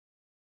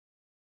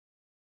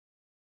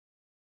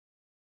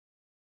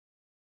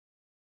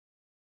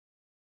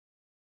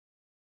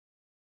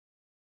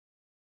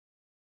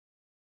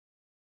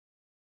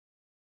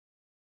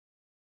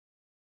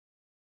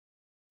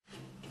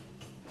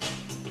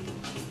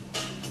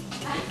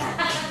You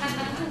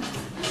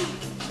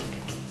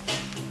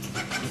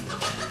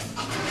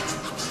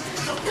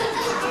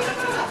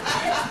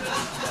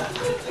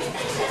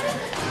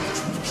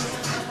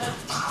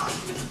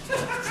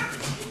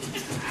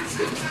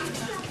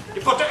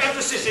put the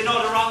emphasis in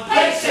all the wrong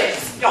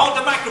places. You hold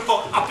the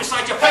microphone up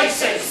beside your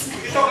faces.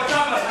 You talk a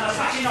drama and a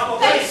smashing up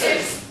of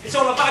faces. It's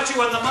all about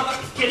you and the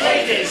motherfucking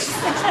ladies.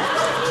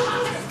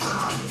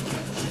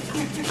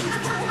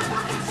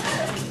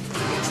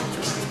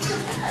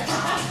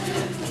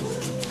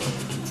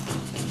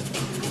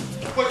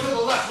 But to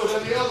the leftward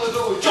and the others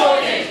always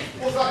Joining.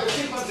 Walk like a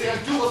chimpanzee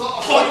and do a lot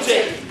of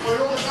Pointing. Where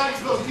all the guys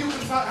blow, you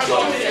can have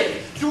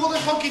Joining. Do all the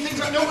funky things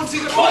that no one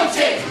sees at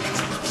Pointing.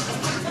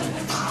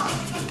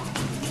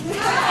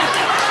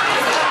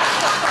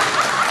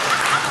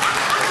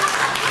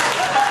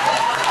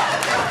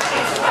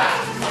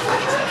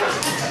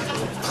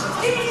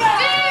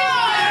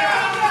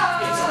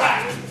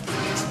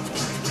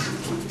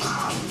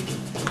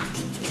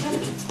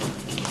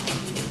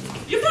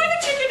 You fry the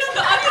chicken and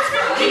the onions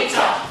with the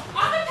Heater.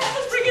 And the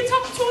peppers bring it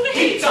up to the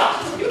Heater.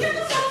 You get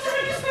the salsa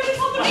and you spread it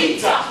on the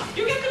Heater.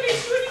 You get the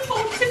mixture and you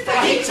fold it in the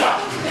Heater.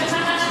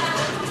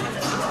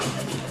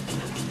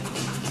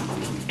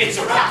 It's a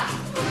wrap.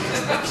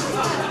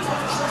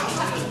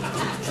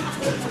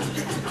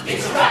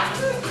 It's a wrap.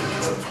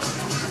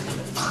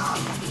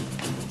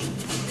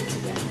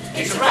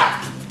 It's a wrap.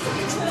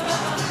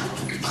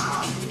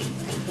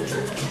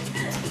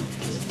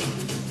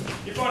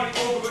 You find it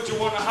cold but you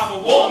want to have a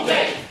warm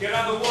day. Get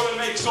out of the water and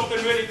make something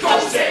really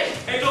cozy.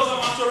 It doesn't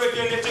matter if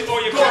you knit it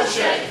or you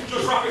crochet.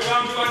 Just wrap it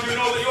around you and you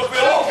know that you'll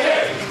feel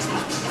okay.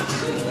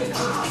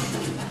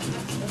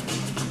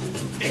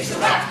 It's a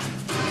wrap.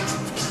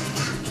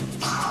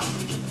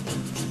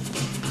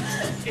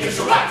 It's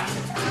a wrap.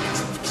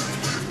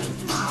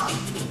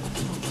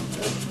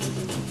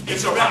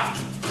 It's a wrap.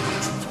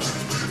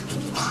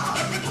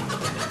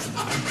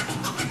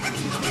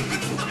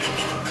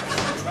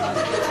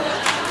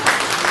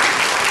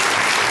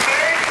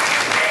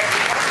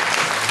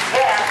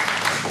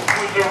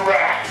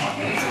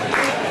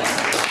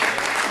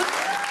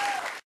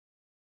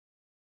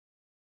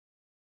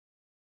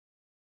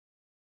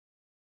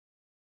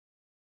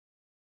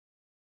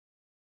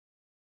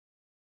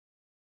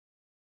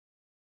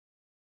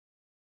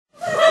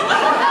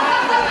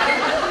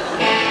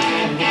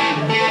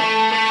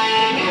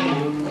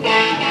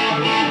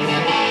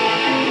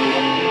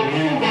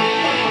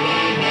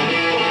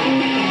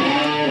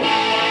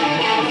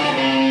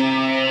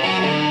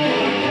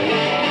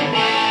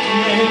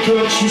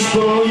 Cooks you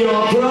spoil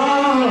your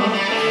bra.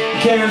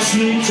 Can't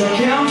sleep till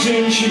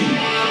counting sheep.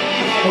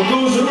 What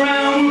goes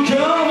around will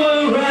come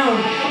around.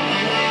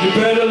 You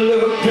better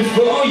look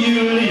before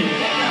you leave.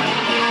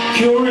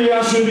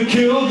 Curiosity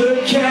killed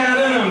the cat,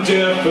 and I'm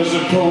deaf as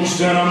a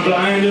post and I'm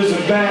blind as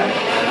a bat.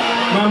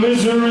 My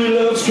misery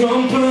loves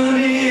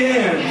company,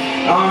 and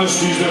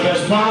honesty's the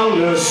best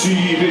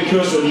policy,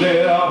 because a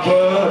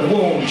leopard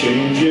won't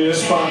change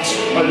his spots.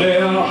 A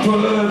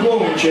leopard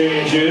won't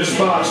change his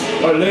spots.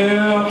 A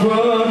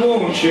leopard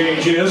won't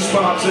change his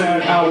spots,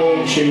 and I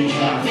won't change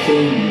my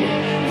thing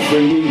for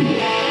you.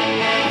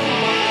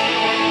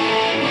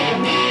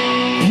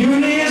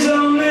 Beauty is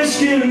only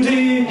skin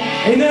deep,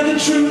 ain't that the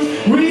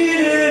truth? Read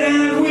it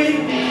and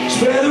weep.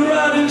 Spare the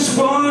rod and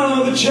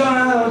spoil the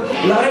child.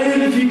 Light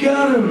it if you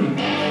got him,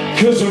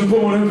 'cause I'm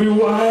born to be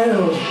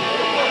wild.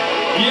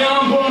 Yeah,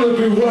 I'm born to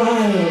be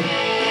wild.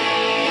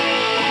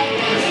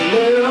 A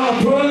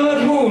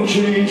leopard won't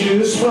change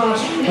his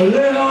spots. A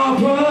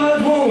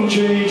leopard won't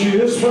change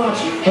his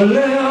spots. A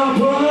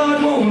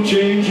leopard won't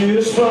change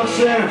his spots,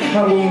 and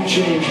I won't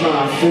change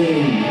my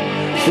thing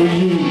for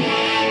you.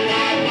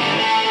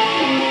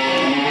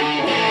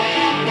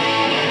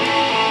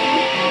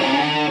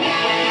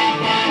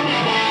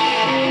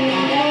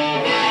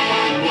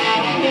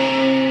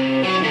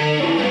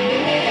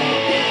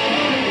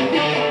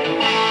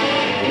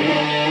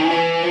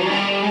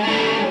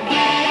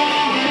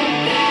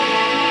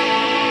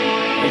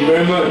 Thank you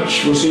very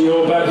much. We'll see you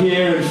all back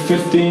here in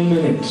 15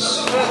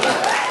 minutes.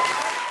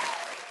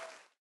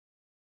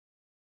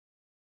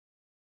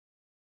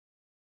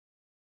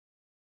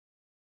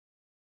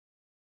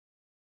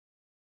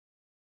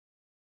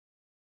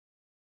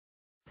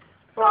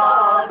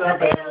 Bob the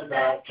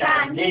Builder,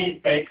 can he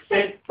fix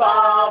it?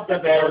 Bob the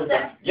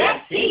Builder,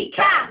 yes he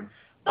can.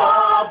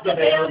 Bob the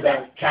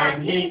Builder,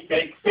 can he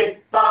fix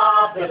it?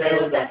 Bob the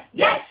Builder,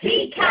 yes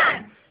he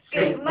can.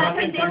 Scoop up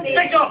and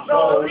dig up,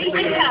 rolling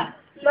finger,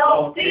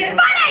 lofty and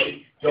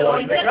money.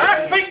 Join the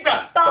last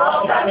finger.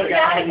 Bob the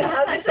guy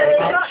has a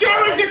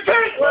sure as a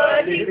trick.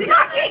 Word is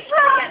lucky to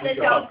get the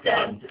job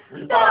done.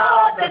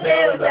 Bob the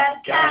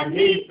Builder, can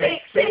he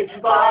fix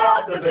it?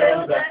 Bob the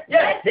Builder,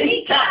 yes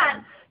he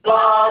can.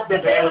 Bob the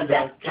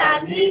Builder,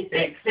 can he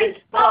fix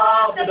it?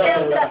 Bob the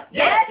Builder,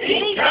 yes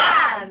he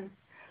can.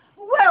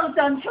 Well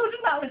done,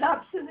 children, that was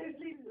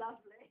absolutely lovely.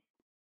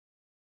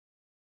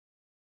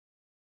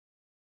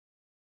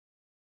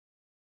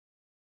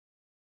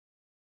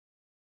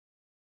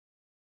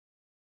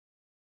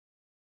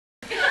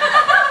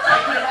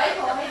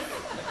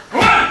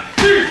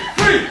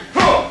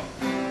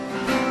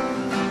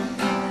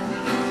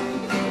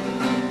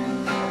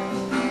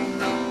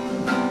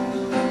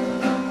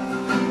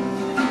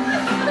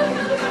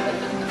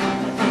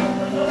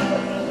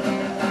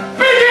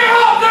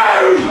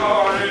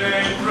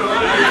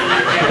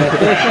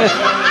 Let's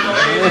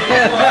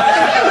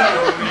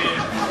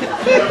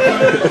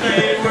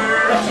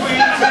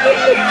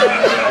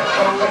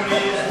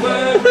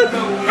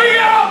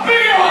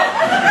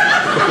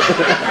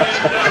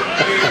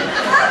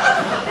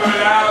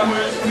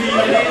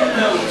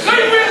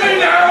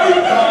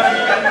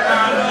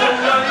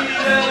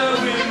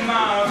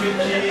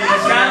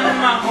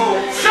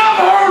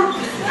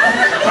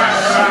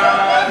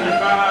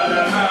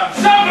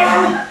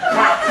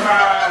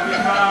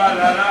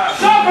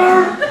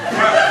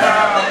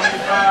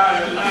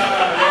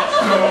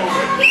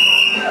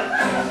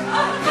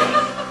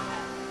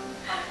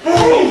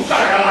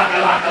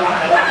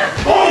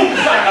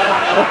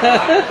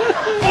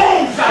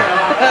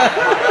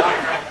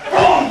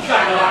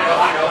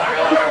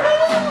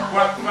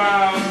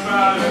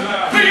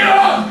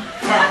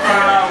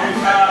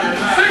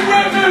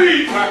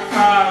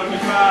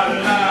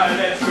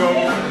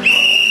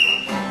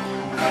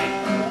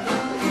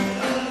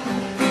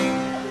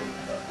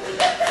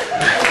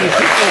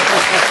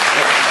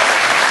go.